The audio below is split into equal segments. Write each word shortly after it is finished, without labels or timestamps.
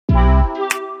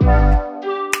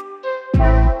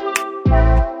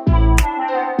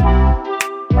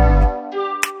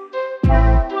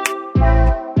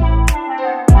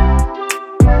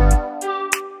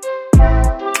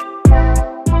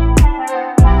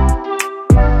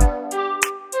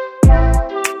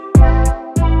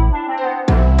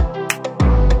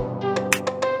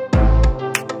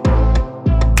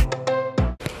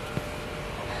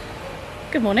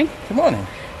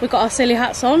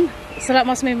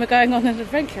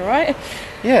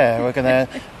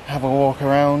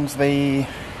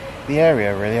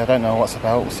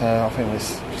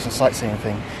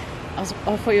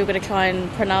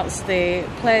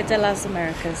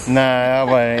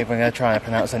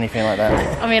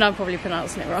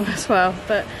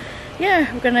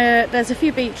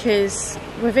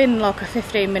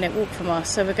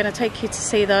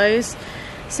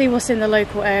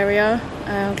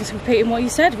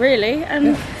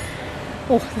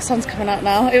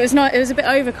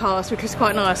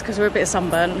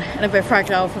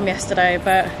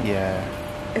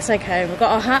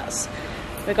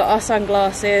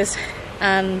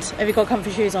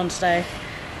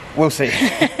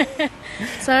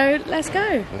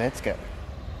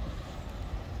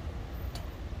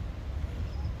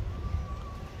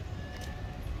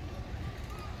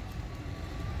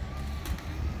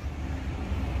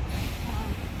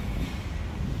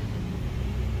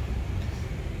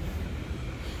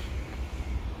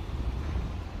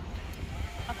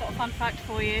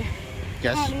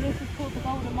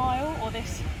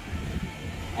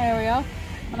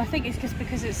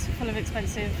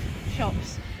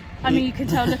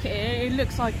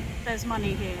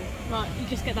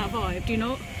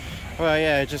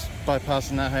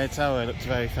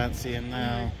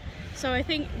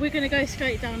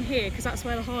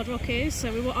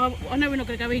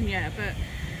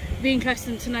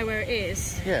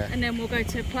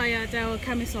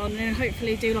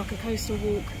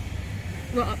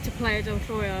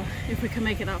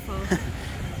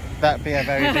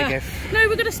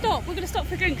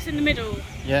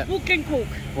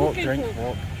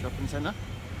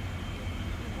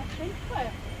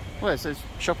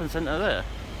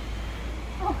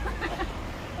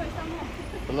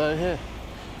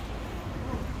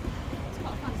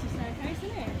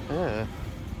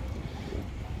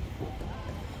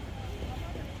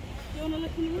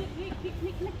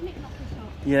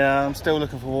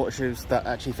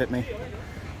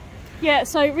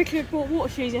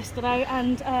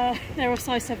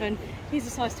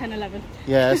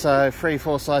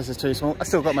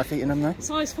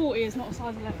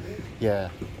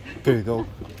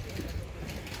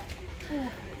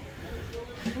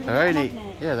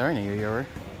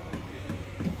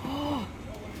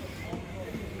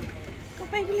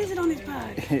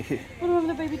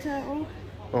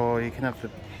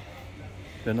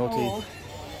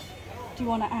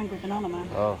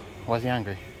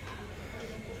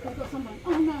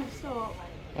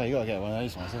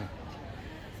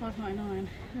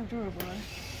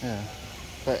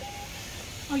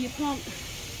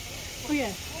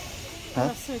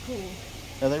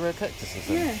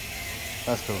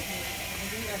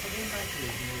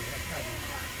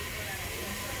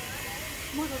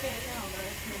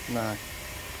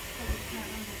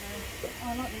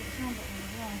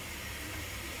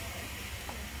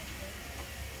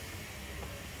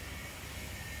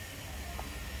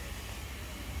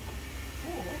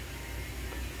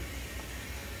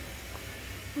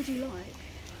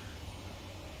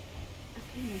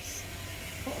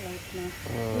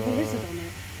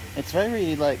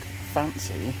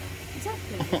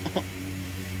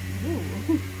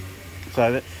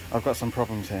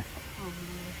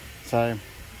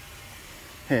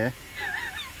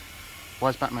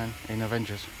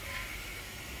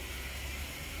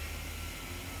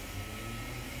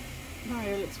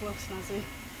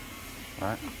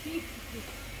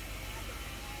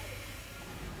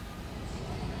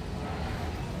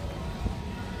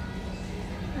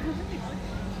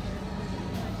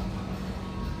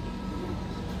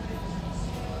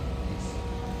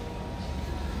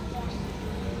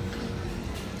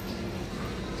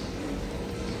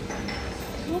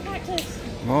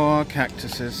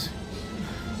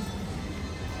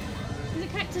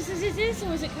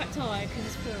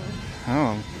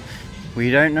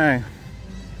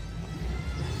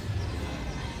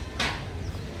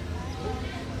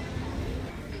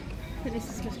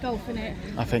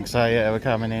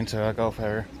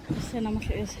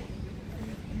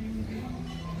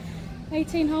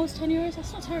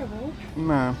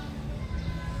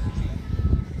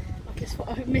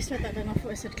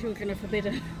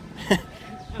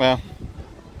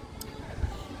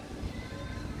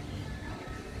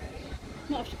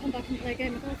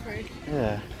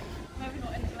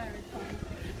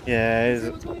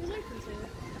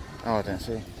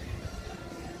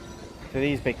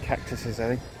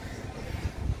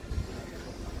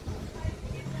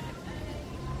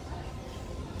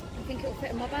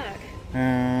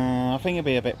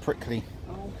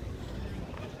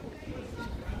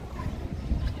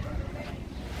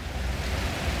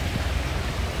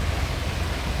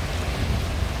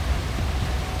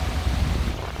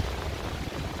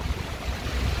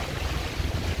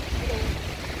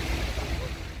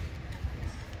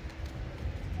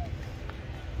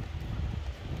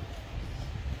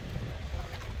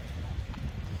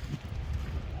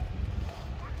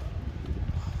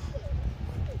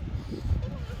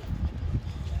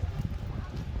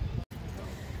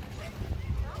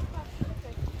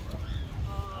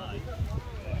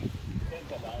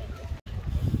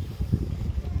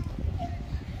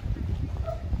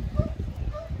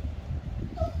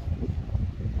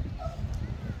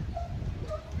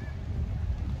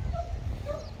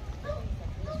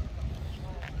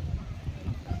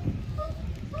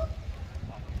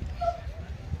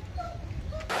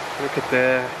look at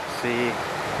the sea.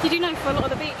 Did you know for a lot of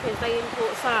the beaches they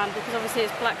import sand because obviously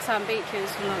it's black sand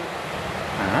beaches from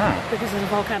because it's a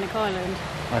volcanic island.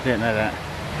 I didn't know that.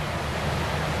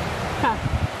 Huh.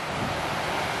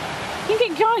 You can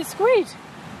get giant squid.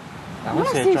 I want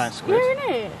to see a giant squid. Yeah,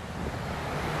 isn't it?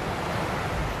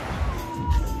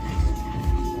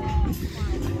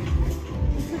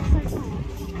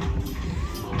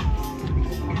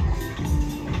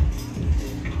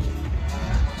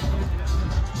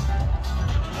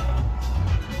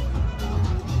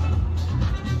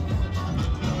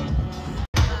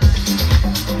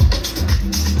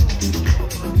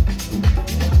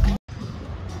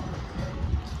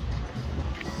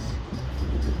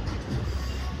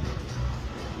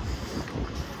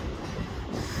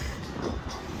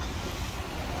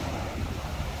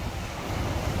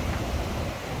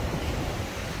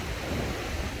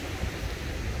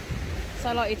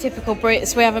 So like your typical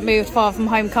Brits, we haven't moved far from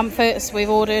home comforts. We've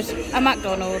ordered a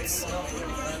McDonald's.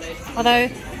 Although,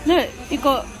 look, you've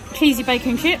got cheesy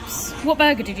bacon chips. What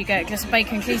burger did you get? Just a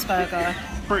bacon cheeseburger?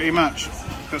 Pretty much.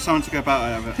 Got someone to go about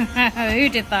out of it. Who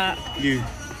did that? You.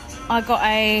 I got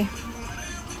a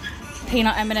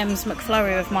peanut M&M's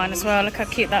McFlurry with mine as well. Look how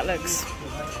cute that looks.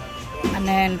 And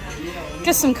then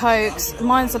just some Cokes.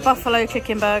 Mine's a buffalo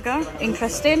chicken burger.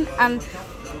 Interesting. And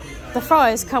the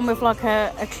fries come with like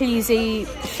a cheesy,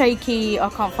 shaky, I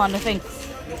can't find the thing.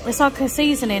 It's like a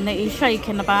seasoning that you shake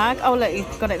in the bag. Oh look,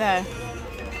 you've got it there.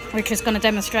 Which is going to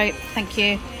demonstrate. Thank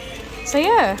you. So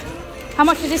yeah. How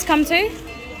much did this come to? I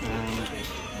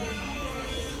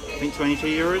think 22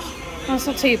 euros. That's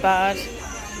not too bad.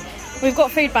 We've got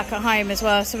food back at home as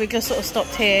well, so we just sort of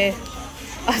stopped here.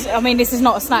 I mean, this is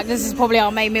not a snack. This is probably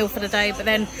our main meal for the day, but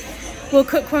then we'll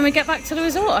cook when we get back to the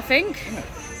resort, I think.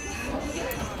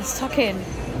 Let's tuck in.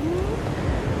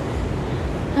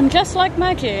 And just like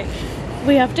magic,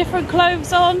 we have different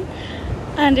clothes on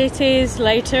and it is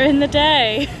later in the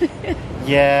day.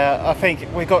 Yeah, I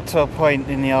think we got to a point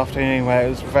in the afternoon where it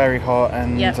was very hot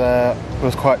and we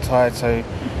was quite tired, so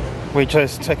we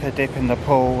just took a dip in the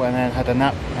pool and then had a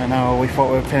nap, and now we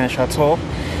thought we'd finish our tour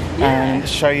and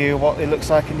show you what it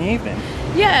looks like in the evening.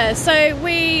 Yeah, so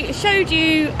we showed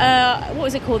you, what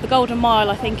was it called? The Golden Mile,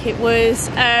 I think it was.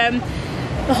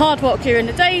 The Hard Rock during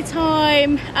the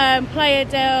daytime, Playa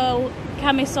del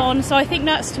Camison, so I think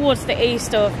that's towards the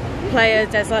east of Playa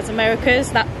de Las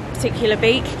Americas, that particular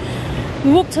beach.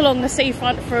 We walked along the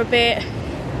seafront for a bit,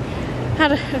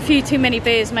 had a few too many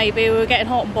beers maybe, we were getting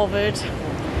hot and bothered.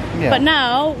 Yeah. But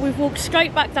now we've walked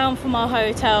straight back down from our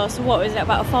hotel, so what was it,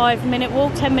 about a 5-minute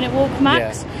walk, 10-minute walk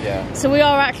max? Yeah. So we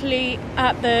are actually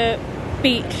at the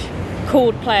beach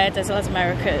called Playa de Las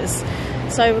Americas.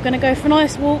 So we're going to go for a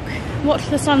nice walk, watch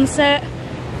the sunset,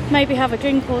 maybe have a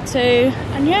drink or two,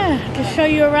 and yeah, just show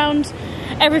you around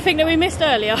everything that we missed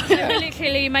earlier. Yeah. We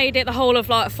literally made it the whole of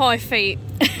like 5 feet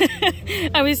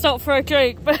and we stopped for a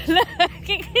drink, but look,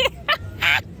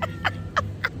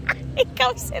 it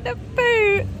comes in a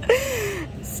boot.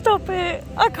 Stop it,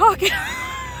 I can't get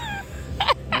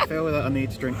I feel that I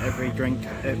need to drink every drink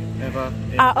ever.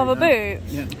 Out of a boot?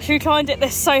 Yeah. Should we try and do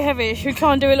this so heavy? Should we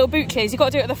try and do a little boot clears? You've got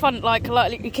to do it at the front like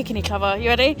you're kicking each other. You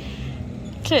ready?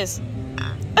 Cheers.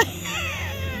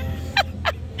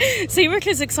 See,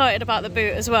 Rick's excited about the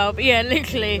boot as well. But yeah,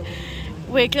 literally,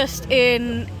 we're just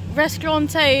in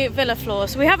Restaurante Villa Floor.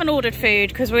 So we haven't ordered food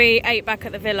because we ate back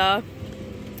at the villa.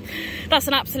 That's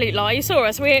an absolute lie. You saw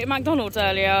us, we ate at McDonald's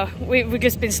earlier. We've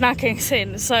just been snacking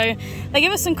since. So they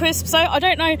give us some crisps. So I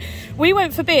don't know, we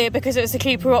went for beer because it was the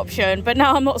cheaper option, but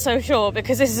now I'm not so sure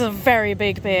because this is a very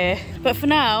big beer. But for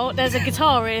now, there's a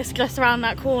guitarist just around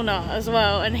that corner as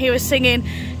well, and he was singing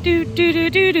do do do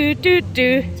do do do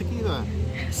do. Tequila.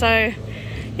 So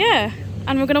yeah,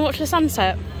 and we're gonna watch the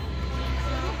sunset.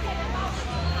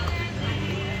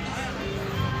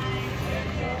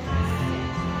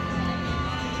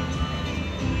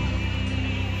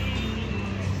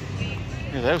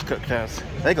 Those cocktails.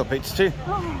 They got boots too.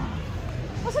 Oh,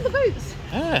 what's in the boots?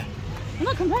 Yeah. I'm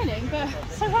not complaining, but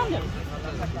it's so random.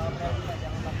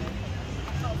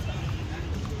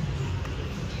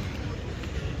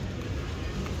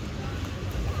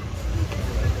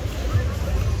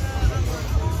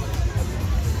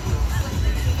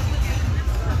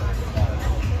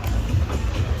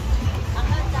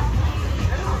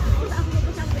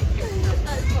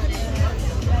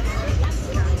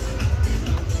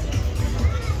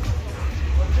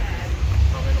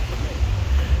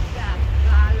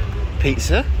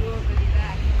 Pizza. Do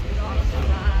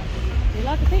you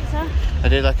like a pizza? I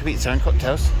do like a pizza and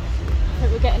cocktails. I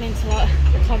think we're getting into like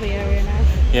the clubby area now.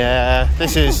 Yeah,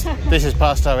 this is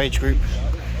past our age group.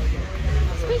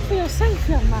 Speak for yourself,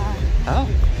 young man. Oh.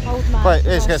 Oh, mad. Wait,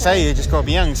 I was going to say, you just called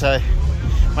me young, so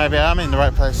maybe I'm in the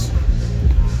right place.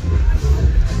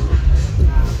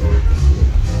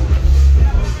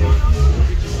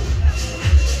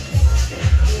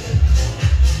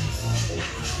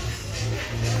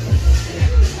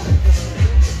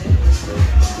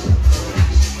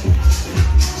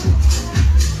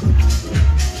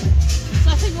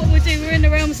 We're in the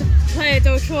realms of Playa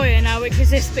del Troya now, which is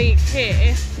this beach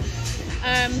here.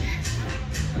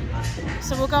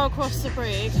 So we'll go across the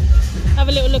bridge, have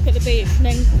a little look at the beach, and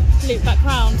then loop back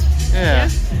round. Yeah.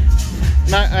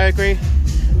 No, I agree,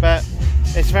 but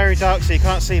it's very dark, so you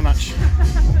can't see much.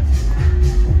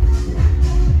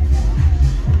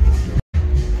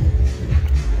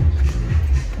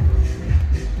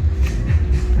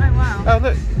 Oh wow! Oh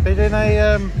look, they're doing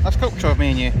a sculpture of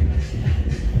me and you.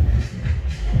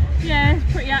 Yeah,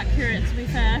 it's pretty accurate, to be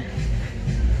fair.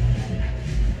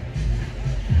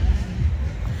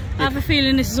 I have a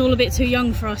feeling this is all a bit too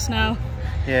young for us now.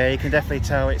 Yeah, you can definitely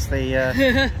tell it's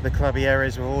the the clubby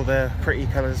areas with all the pretty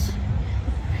colours.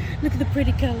 Look at the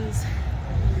pretty colours.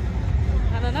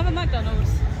 And another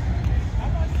McDonald's.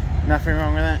 Nothing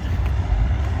wrong with that.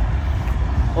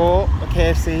 Or a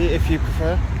KFC if you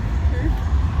prefer.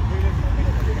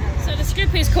 So the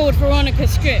strip is called Veronica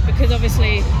Strip because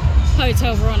obviously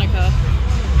Hotel Veronica.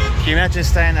 Can you imagine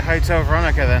staying at Hotel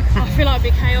Veronica then? I feel like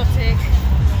it'd be chaotic.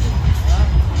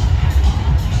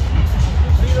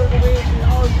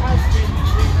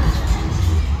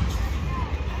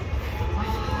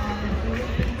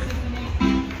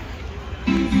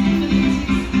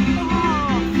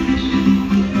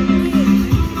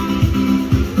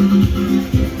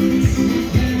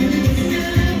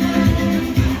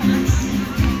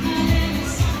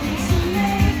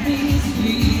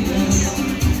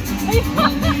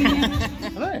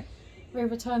 Hello. We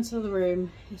returned to the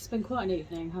room. It's been quite an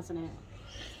evening, hasn't it?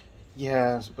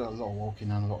 Yeah, it's been a lot of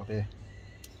walking and a lot of beer.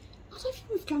 I don't think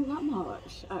we've drunk that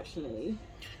much, actually.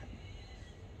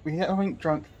 We haven't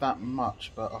drunk that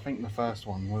much, but I think the first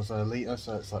one was a litre,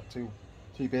 so it's like two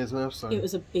beers worth. So it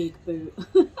was a big boot.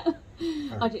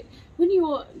 When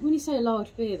you say a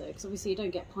large beer though, because obviously you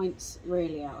don't get pints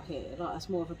really out here. Like that's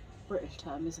more of a British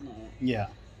term, isn't it? Yeah.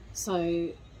 So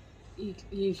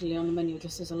usually on the menu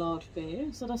just says a large beer,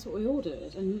 so that's what we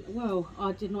ordered. And well,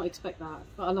 I did not expect that,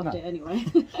 but I loved it anyway.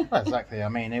 Well, exactly. I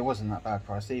mean, it wasn't that bad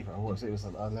price either. It was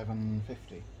 $11.50. I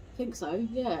think so.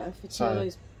 Yeah, for two of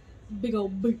those big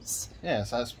old boots. Yeah,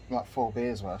 so that's like 4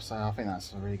 beers worth. So I think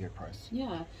that's a really good price.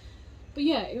 Yeah, but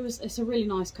yeah, it's a really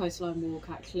nice coastline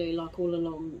walk actually. Like all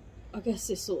along, I guess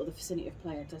it's sort of the vicinity of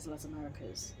Playa de Las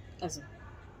Americas as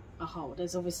a whole.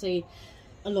 There's obviously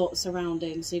a lot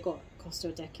surrounding, so you've got Costa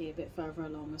Adeje a bit further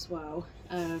along as well,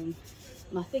 and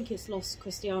I think it's Los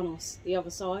Cristianos the other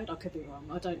side. I could be wrong.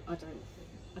 I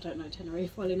don't know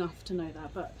Tenerife well enough to know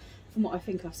that, but from what I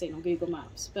think I've seen on Google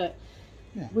Maps. But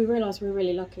yeah, we realised we're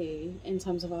really lucky in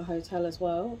terms of our hotel as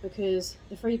well, because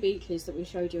the 3 beaches that we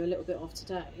showed you a little bit of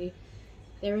today,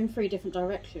 they're in 3 different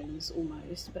directions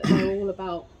almost, but they're all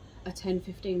about a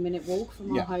 10-15 minute walk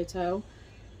from our hotel.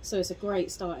 So it's a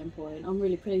great starting point. I'm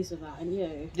really pleased with that, and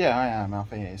you? Yeah, I am. I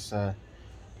think it's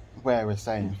where we're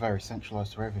staying is very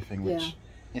centralised to everything, which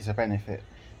is a benefit,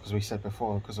 because we said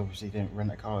before, because obviously you didn't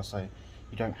rent a car, so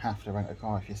you don't have to rent a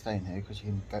car if you're staying here, because you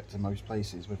can get to most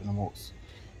places within a walks.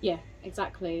 Yeah,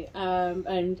 exactly.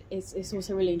 And it's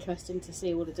also really interesting to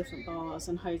see all the different bars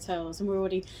and hotels, and we're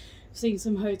already seeing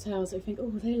some hotels that we think, oh,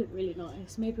 they look really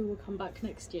nice. Maybe we'll come back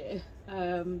next year.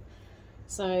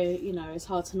 So, you know, it's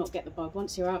hard to not get the bug.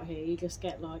 Once you're out here, you just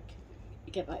get that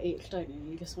itch, don't you?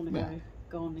 You just want to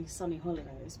go on these sunny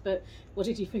holidays. But what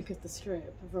did you think of the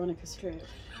strip, Veronica Strip?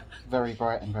 Very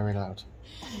bright and very loud.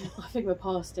 I think we're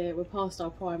past it. We're past our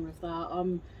prime of that.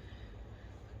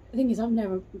 The thing is, I've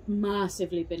never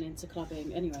massively been into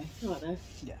clubbing. Anyway, right there.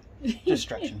 Yeah, just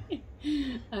stretching.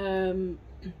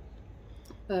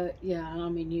 But yeah, I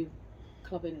mean,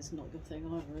 clubbing is not your thing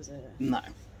either, is it? No.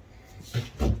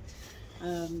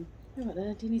 Right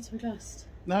there. Do you need to adjust?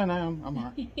 No, I'm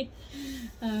alright.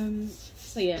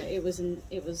 So yeah, it was a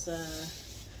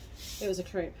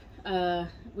trip.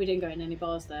 We didn't go in any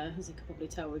bars there, as you could probably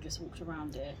tell. We just walked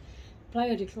around it.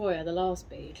 Playa de Troya, the last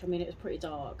beach, I mean, it was pretty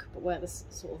dark, but where the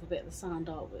sort of a bit of the sand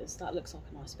art was, that looks like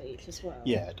a nice beach as well.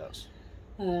 Yeah, it does.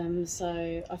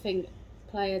 So I think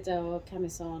Playa del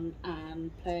Camisón and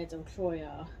Playa del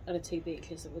Troya are the 2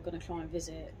 beaches that we're going to try and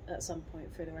visit at some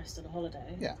point through the rest of the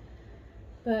holiday. Yeah.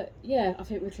 But yeah, I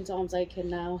think Richard's arm's aching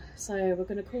now, so we're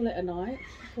going to call it a night,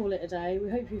 call it a day. We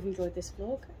hope you've enjoyed this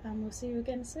vlog, and we'll see you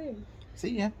again soon.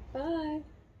 See ya. Bye.